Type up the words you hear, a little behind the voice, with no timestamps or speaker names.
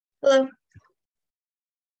Hello.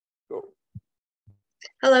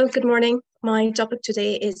 Hello, good morning. My topic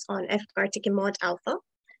today is on Efgartimod Alfa,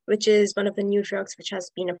 which is one of the new drugs which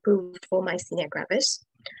has been approved for Myasthenia gravis.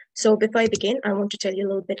 So before I begin, I want to tell you a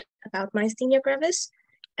little bit about Myasthenia gravis.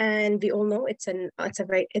 And we all know it's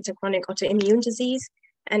a chronic autoimmune disease,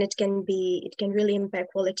 and it can really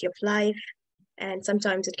impact quality of life, and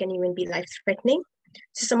sometimes it can even be life-threatening.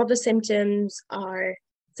 So some of the symptoms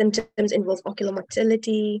involve ocular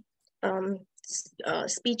motility,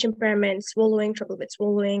 speech impairment, swallowing, trouble with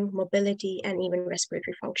swallowing, mobility, and even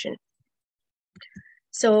respiratory function.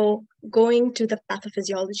 So going to the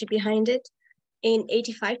pathophysiology behind it, in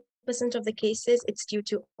 85% of the cases, it's due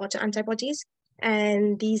to autoantibodies,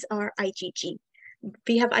 and these are IgG.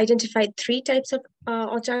 We have identified three types of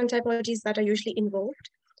autoantibodies that are usually involved.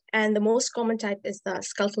 And the most common type is the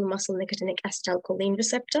skeletal muscle nicotinic acetylcholine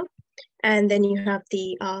receptor. And then you have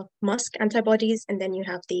the MuSK antibodies, and then you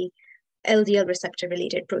have the LDL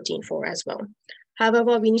receptor-related protein 4 as well.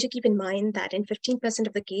 However, we need to keep in mind that in 15%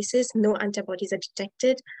 of the cases, no antibodies are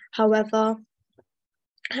detected. However,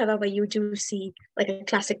 you do see like a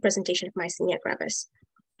classic presentation of myasthenia gravis.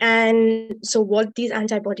 And so what these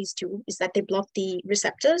antibodies do is that they block the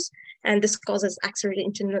receptors, and this causes accelerated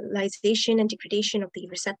internalization and degradation of the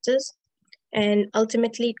receptors. And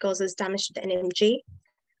ultimately, it causes damage to the NMJ,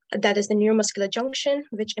 that is the neuromuscular junction,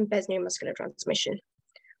 which impairs neuromuscular transmission.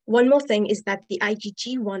 One more thing is that the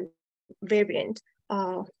IgG1 variant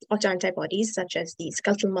autoantibodies, such as the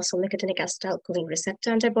skeletal muscle nicotinic acetylcholine receptor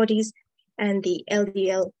antibodies and the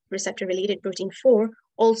LDL receptor-related protein 4,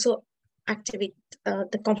 also activate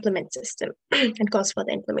the complement system and cause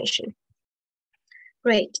further inflammation.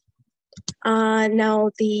 Right. Now,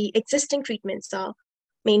 the existing treatments are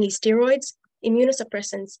mainly steroids,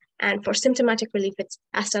 immunosuppressants, and for symptomatic relief, it's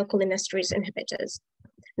acetylcholinesterase inhibitors.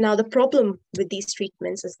 Now, the problem with these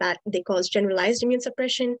treatments is that they cause generalized immune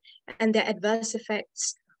suppression, and their adverse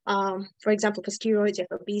effects, for example, for steroids, you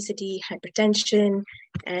have obesity, hypertension,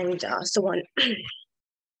 and so on.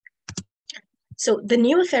 So the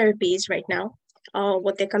newer therapies right now,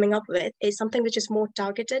 what they're coming up with is something which is more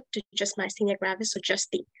targeted to just myasthenia gravis, so just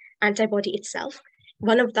the antibody itself.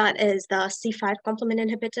 One of that is the C5 complement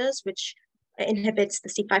inhibitors, which inhibits the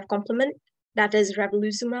C5 complement, that is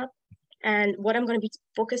ravulizumab. And what I'm going to be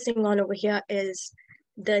focusing on over here is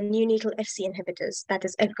the neonatal FC inhibitors, that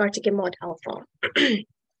is Efgartimod Alfa.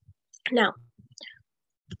 Now,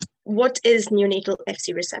 what is neonatal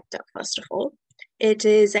FC receptor, first of all? It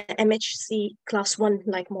is an MHC class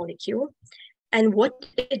 1-like molecule. And what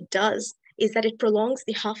it does is that it prolongs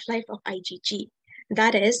the half-life of IgG.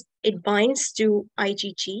 That is, it binds to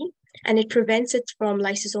IgG and it prevents it from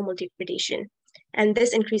lysosomal degradation. And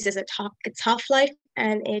this increases its half-life,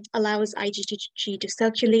 and it allows IgG to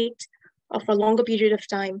circulate for a longer period of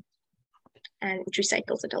time, and it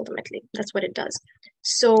recycles it ultimately. That's what it does.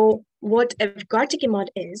 So what Efgartimod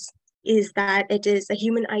is that it is a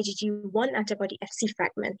human IgG1 antibody FC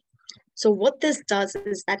fragment. So what this does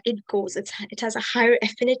is that it has a higher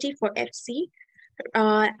affinity for FC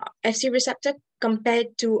receptor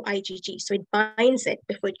compared to IgG. So it binds it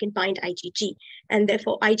before it can bind IgG. And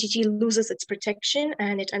therefore, IgG loses its protection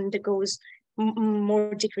and it undergoes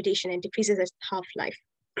more degradation and decreases its half-life.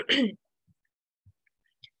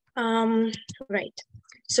 Right.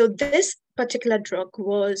 So this particular drug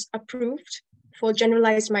was approved for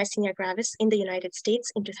generalized myasthenia gravis in the United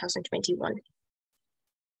States in 2021.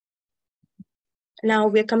 Now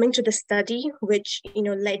we're coming to the study which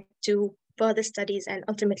led to further studies and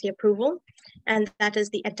ultimately approval, and that is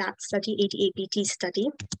the ADAPT study, AMIQT study.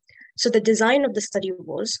 So the design of the study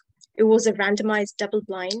was a randomized,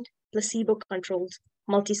 double-blind, placebo-controlled,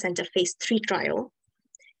 multi-center phase 3 trial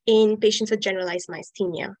in patients with generalized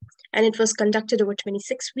myasthenia, and it was conducted over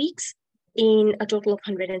 26 weeks in a total of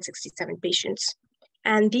 167 patients.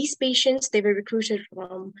 And these patients, they were recruited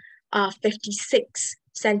from 56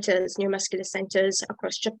 centers, neuromuscular centers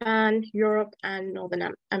across Japan, Europe, and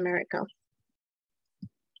Northern America.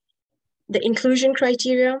 The inclusion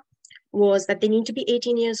criteria was that they need to be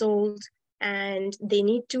 18 years old, and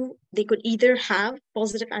they could either have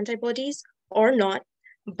positive antibodies or not,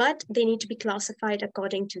 but they need to be classified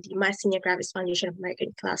according to the Myasthenia Gravis Foundation of America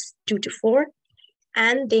class 2 to 4.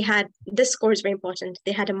 And this score is very important,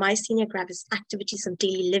 they had a Myasthenia Gravis activities of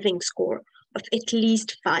daily living score of at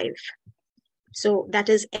least 5. So that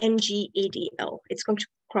is MGADL. It's going to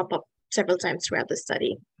crop up several times throughout the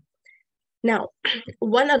study. Now,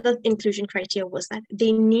 one other inclusion criteria was that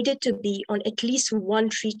they needed to be on at least one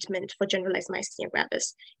treatment for generalized myasthenia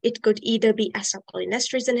gravis. It could either be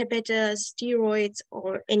acetylcholinesterase inhibitors, steroids,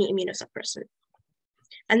 or any immunosuppressant.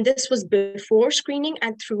 And this was before screening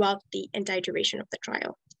and throughout the entire duration of the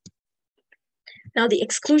trial. Now, the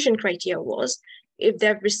exclusion criteria was if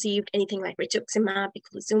they've received anything like rituximab,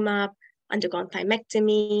 eculizumab, undergone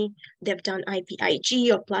thymectomy, they've done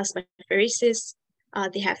IVIG or plasmapheresis,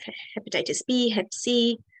 they have hepatitis B, Hep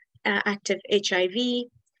C, active HIV,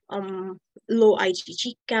 low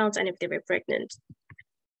IgG counts, and if they were pregnant.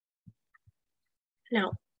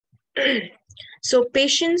 Now, so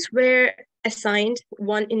patients were assigned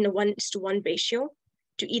 1:1 ratio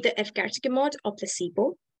to either Efgartimod or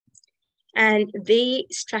placebo, and they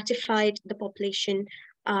stratified the population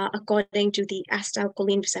according to the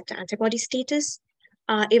acetylcholine receptor antibody status,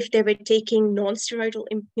 if they were taking non-steroidal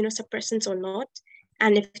immunosuppressants or not,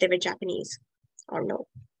 and if they were Japanese or no.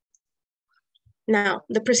 Now,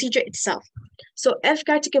 the procedure itself. So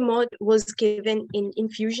Efgartimod was given in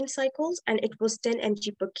infusion cycles, and it was 10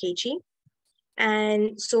 mg per kg.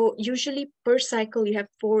 And so usually per cycle, you have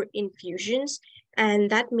 4 infusions, and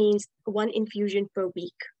that means 1 infusion per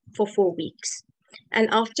week for 4 weeks. And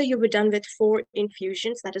after you were done with 4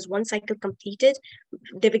 infusions, that is 1 cycle completed,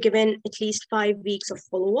 they were given at least 5 weeks of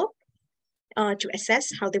follow-up to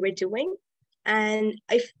assess how they were doing. And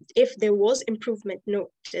if there was improvement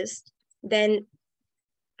noticed, then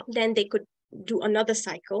they could do another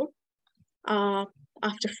cycle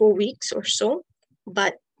after 4 weeks or so,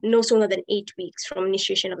 but no sooner than 8 weeks from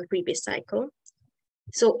initiation of the previous cycle.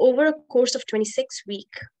 So over a course of 26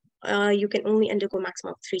 weeks, you can only undergo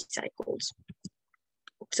maximum of 3 cycles.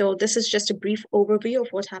 So this is just a brief overview of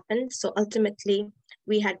what happened. So ultimately,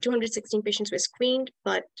 we had 216 patients were screened,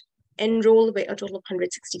 but enrolled were a total of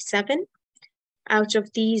 167. Out of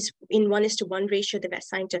these, in 1:1 ratio, they were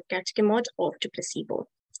assigned to Efgartimod or to placebo.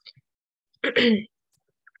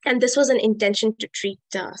 And this was an intention to treat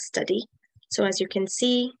study. So as you can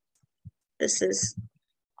see, this is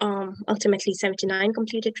ultimately 79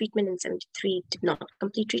 completed treatment and 73 did not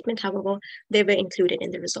complete treatment. However, they were included in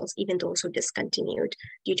the results, even those who discontinued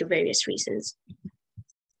due to various reasons.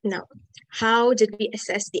 Now, how did we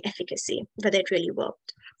assess the efficacy, whether it really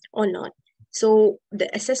worked or not? So the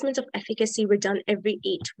assessments of efficacy were done every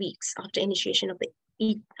 8 weeks after initiation of the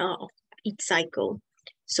each cycle.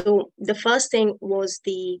 So the first thing was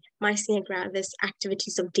the Myasthenia Gravis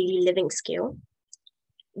Activities of Daily Living scale.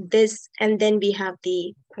 And then we have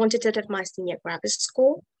the quantitative Myasthenia Gravis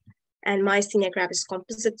score and Myasthenia Gravis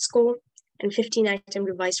composite score, and 15-item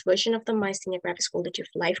revised version of the Myasthenia Gravis Quality of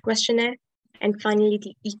Life questionnaire, and finally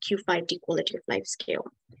the EQ5D Quality of Life scale.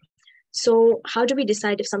 So how do we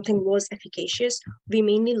decide if something was efficacious? We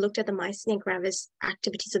mainly looked at the Myasthenia Gravis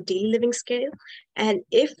Activities of Daily Living scale, and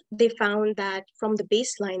if they found that from the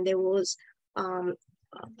baseline there was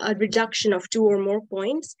a reduction of 2 or more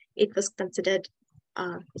points, it was considered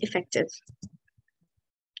effective.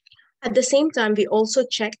 At the same time, we also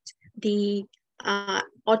checked the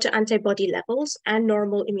autoantibody levels and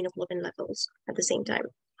normal immunoglobulin levels at the same time.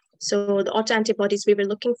 So the autoantibodies we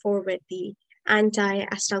were looking for were the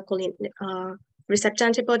anti-acetylcholine receptor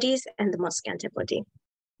antibodies and the MuSK antibody.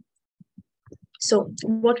 So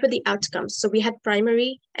what were the outcomes? So we had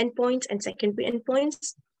primary endpoints and secondary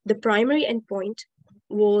endpoints. The primary endpoint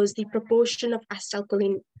was the proportion of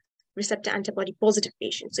acetylcholine receptor antibody positive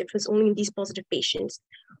patients. So it was only in these positive patients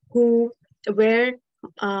who were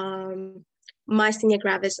Myasthenia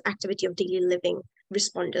Gravis Activity of Daily Living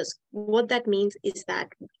responders. What that means is that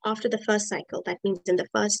after the first cycle, that means in the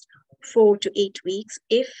first 4 to 8 weeks,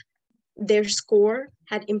 if their score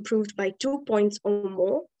had improved by 2 points or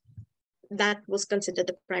more, that was considered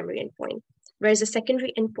the primary endpoint. Whereas the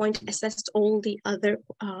secondary endpoint assessed all the other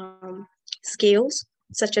scales,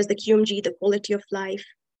 such as the QMG, the quality of life,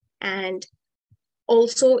 and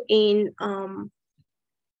also in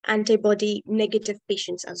antibody negative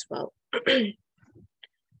patients as well.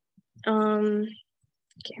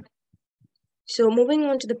 Okay. So moving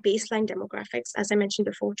on to the baseline demographics, as I mentioned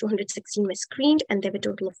before, 216 were screened and there were a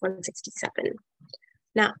total of 167.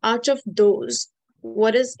 Now, out of those,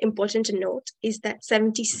 what is important to note is that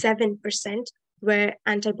 77% were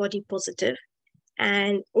antibody positive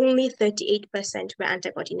and only 38% were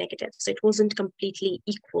antibody negative. So it wasn't completely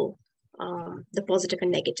equal, the positive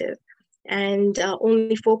and negative. And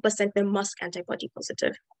only 4% were MuSK antibody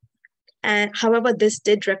positive. However, this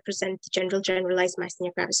did represent the generalized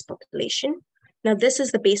Myasthenia Gravis population. Now, this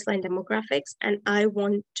is the baseline demographics, and I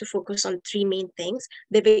want to focus on 3 main things.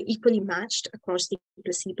 They were equally matched across the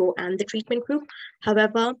placebo and the treatment group.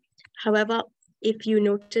 However, if you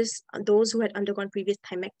notice, those who had undergone previous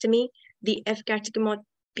thymectomy, the Efgartimod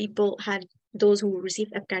people had, those who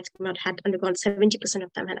received Efgartimod had undergone, 70%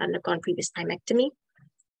 of them had undergone previous thymectomy.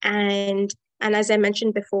 And And as I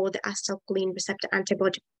mentioned before, the acetylcholine receptor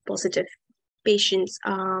antibody positive patients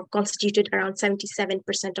constituted around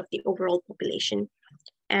 77% of the overall population.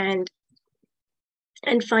 And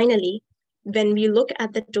finally, when we look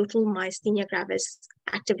at the total myasthenia gravis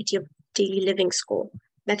activity of daily living score,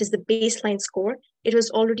 that is the baseline score, it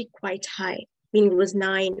was already quite high, meaning it was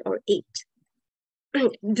 9 or 8.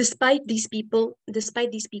 Despite these people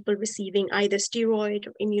receiving either steroid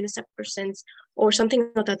or immunosuppressants or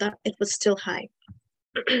something or other, it was still high.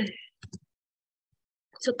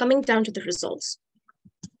 So coming down to the results.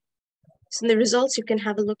 So in the results, you can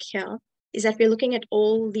have a look here, is that we're looking at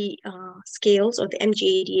all the scales or the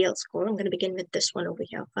MG-ADL score. I'm going to begin with this one over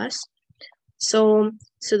here first. So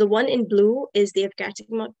the one in blue is the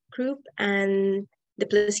Efgartimod group, and the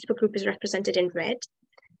placebo group is represented in red.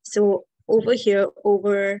 So over here,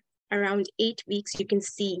 over around 8 weeks, you can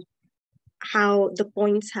see how the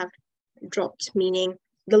points have dropped, meaning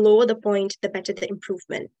the lower the point, the better the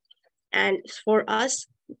improvement. And for us,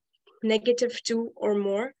 -2 or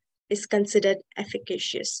more is considered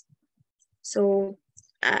efficacious. So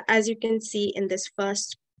as you can see in this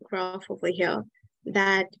first graph over here,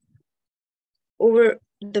 that over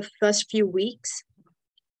the first few weeks,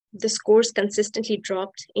 the scores consistently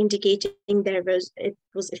dropped, indicating it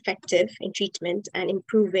was effective in treatment and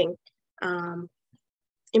improving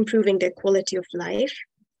their quality of life.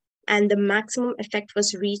 And the maximum effect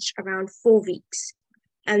was reached around 4 weeks.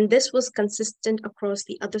 And this was consistent across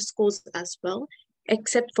the other scores as well,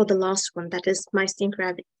 except for the last one, that is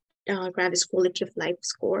Myasthenia Gravis quality of life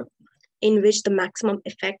score, in which the maximum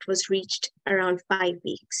effect was reached around 5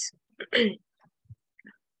 weeks.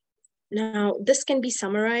 Now, this can be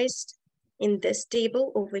summarized in this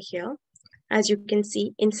table over here. As you can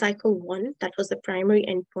see, in cycle 1, that was the primary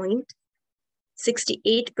endpoint,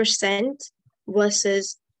 68%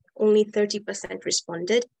 versus only 30%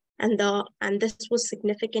 responded. And this was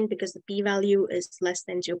significant because the p-value is less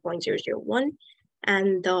than 0.001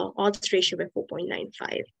 and the odds ratio were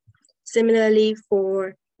 4.95. Similarly,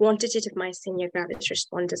 for quantitative myasthenia gravis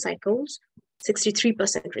responder cycles,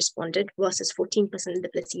 63% responded versus 14% in the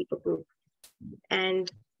placebo group.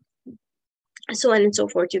 And so on and so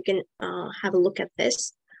forth. You can have a look at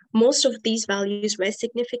this. Most of these values were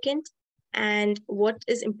significant. And what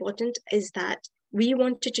is important is that we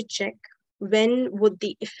wanted to check when would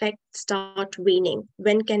the effect start waning?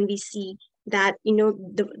 When can we see that,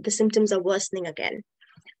 the symptoms are worsening again?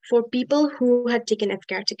 For people who had taken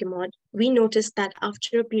Efgartimod, we noticed that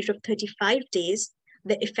after a period of 35 days,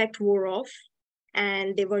 the effect wore off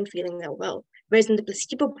and they weren't feeling that well. Whereas in the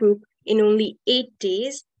placebo group, in only 8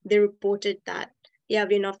 days, they reported that, yeah,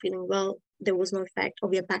 we're not feeling well, there was no effect, or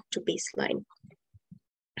we're back to baseline.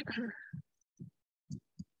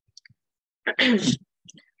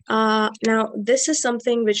 Now, this is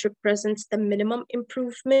something which represents the minimum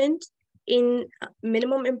improvement.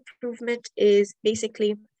 Minimum improvement is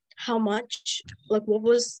basically how much,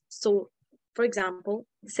 for example,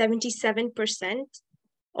 77%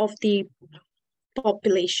 of the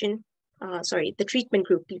population, the treatment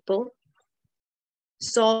group people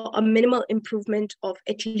saw a minimal improvement of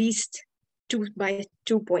at least 2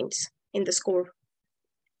 points in the score.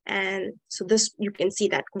 And so this, you can see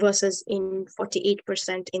that versus in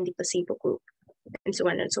 48% in the placebo group, and so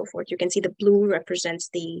on and so forth. You can see the blue represents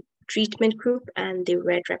the treatment group and the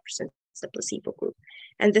red represents the placebo group.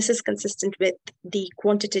 And this is consistent with the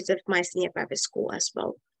quantitative myasthenia gravis score as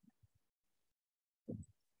well.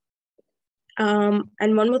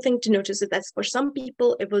 And one more thing to notice is that for some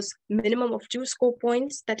people, it was minimum of 2 score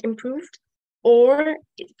points that improved, or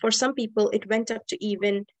for some people, it went up to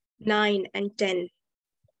even 9 and 10.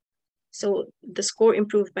 So the score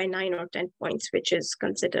improved by 9 or 10 points, which is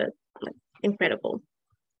considered incredible.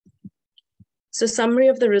 So summary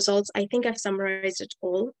of the results, I think I've summarized it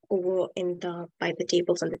all over by the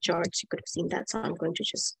tables and the charts. You could have seen that, so I'm going to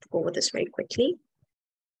just go over this very quickly.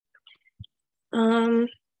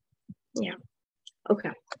 Yeah,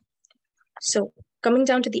 okay. So coming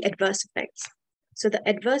down to the adverse effects. So the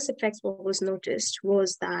adverse effects, what was noticed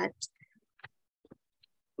was that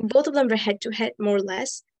both of them were head-to-head, more or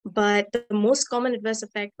less, but the most common adverse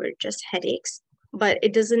effect were just headaches, but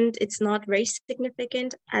it's not very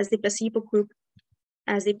significant, as the placebo group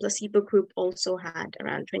also had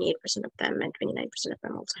around 28% of them, and 29% of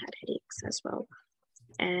them also had headaches as well.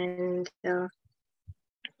 And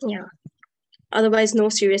yeah, otherwise no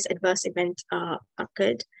serious adverse event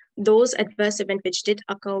occurred. Those adverse events which did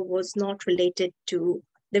occur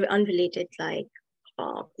they were unrelated, like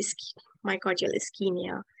myocardial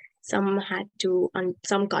ischemia.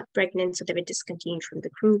 Some got pregnant, so they were discontinued from the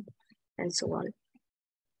group, and so on.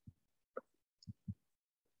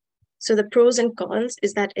 So the pros and cons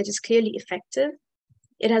is that it is clearly effective.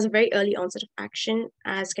 It has a very early onset of action,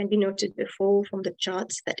 as can be noted before from the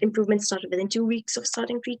charts, that improvement started within 2 weeks of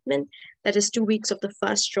starting treatment. That is 2 weeks of the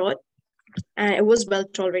first shot. And it was well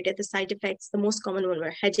tolerated. The side effects, the most common one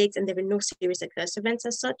were headaches, and there were no serious adverse events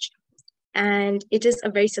as such. And it is a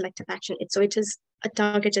very selective action. So it is a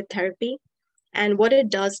targeted therapy. And what it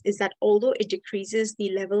does is that although it decreases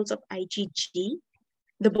the levels of IgG,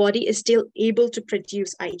 the body is still able to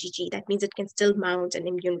produce IgG. That means it can still mount an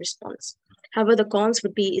immune response. However, the cons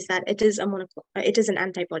would be is that it is an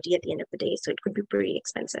antibody at the end of the day, so it could be pretty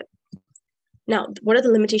expensive. Now, what are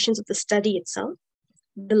the limitations of the study itself?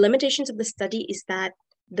 The limitations of the study is that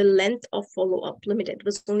the length of follow-up limited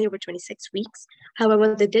was only over 26 weeks.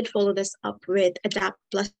 However, they did follow this up with ADAPT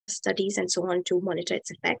plus studies and so on to monitor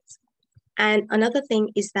its effects. And another thing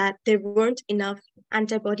is that there weren't enough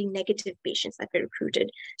antibody negative patients that were recruited.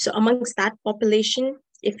 So amongst that population,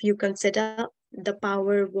 if you consider, the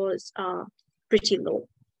power was pretty low,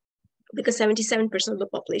 because 77% of the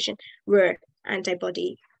population were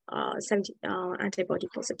antibody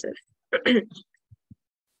positive.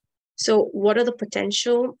 So what are the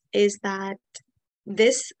potential is that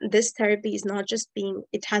this therapy is not just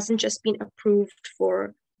it hasn't just been approved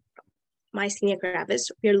for Myasthenia gravis.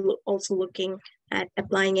 We're also looking at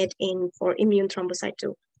applying it for immune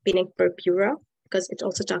thrombocytopenic purpura, because it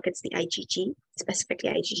also targets the IgG, specifically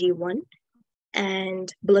IgG1,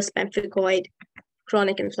 and bullous pemphigoid,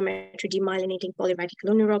 chronic inflammatory demyelinating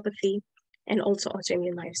polyradiculoneuropathy, and also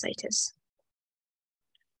autoimmune myositis.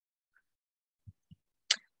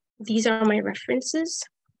 These are my references,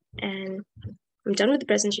 and I'm done with the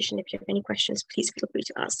presentation. If you have any questions, please feel free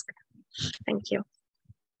to ask. Thank you.